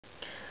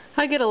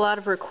I get a lot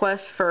of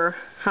requests for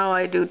how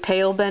I do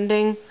tail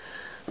bending.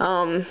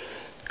 A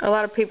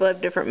lot of people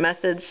have different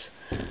methods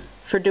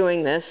for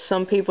doing this.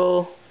 Some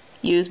people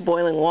use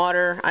boiling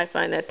water. I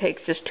find that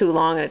takes just too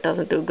long and it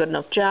doesn't do a good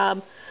enough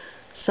job.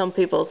 Some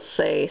people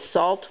say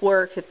salt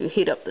works if you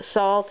heat up the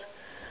salt.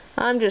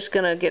 I'm just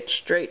going to get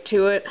straight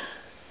to it.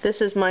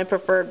 This is my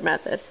preferred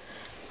method.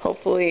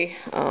 Hopefully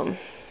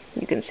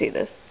you can see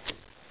this.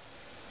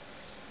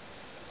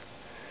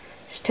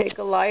 Just take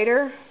a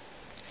lighter,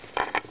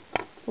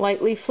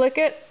 lightly flick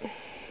it,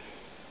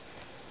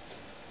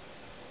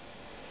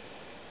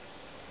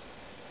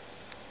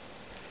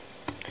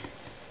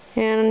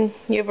 and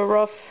you have a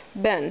rough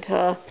bend.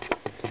 I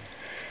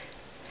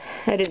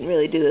didn't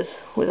really do this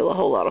with a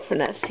whole lot of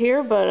finesse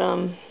here,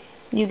 but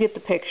you get the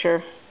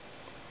picture.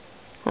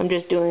 I'm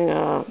just doing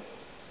a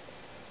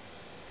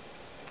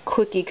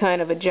quickie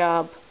kind of a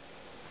job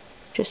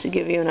just to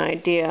give you an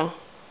idea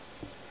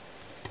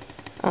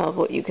of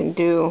what you can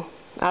do.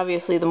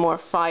 Obviously, the more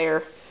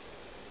fire,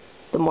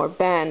 the more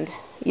bend.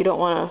 You don't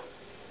want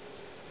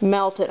to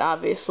melt it,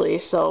 obviously,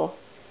 so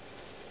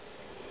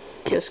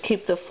just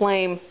keep the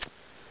flame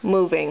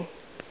moving.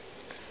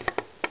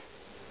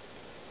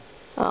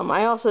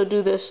 I also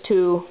do this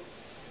to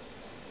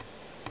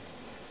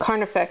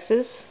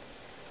carnifexes.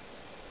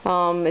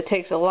 It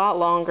takes a lot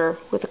longer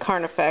with the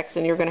carnifex,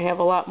 and you're going to have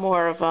a lot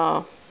more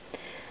of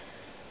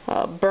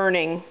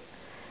burning.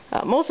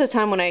 Most of the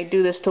time when I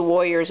do this to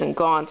warriors and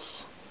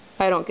gaunts,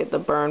 I don't get the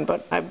burn,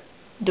 but I'm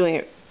doing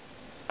it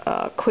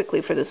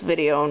quickly for this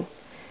video and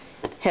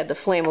had the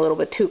flame a little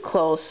bit too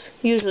close.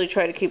 Usually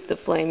try to keep the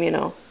flame, you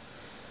know,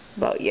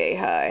 about yay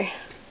high,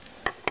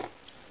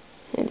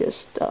 and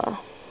just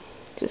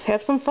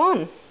have some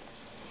fun.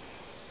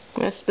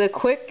 That's the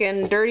quick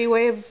and dirty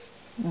way of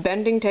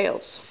bending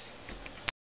tails.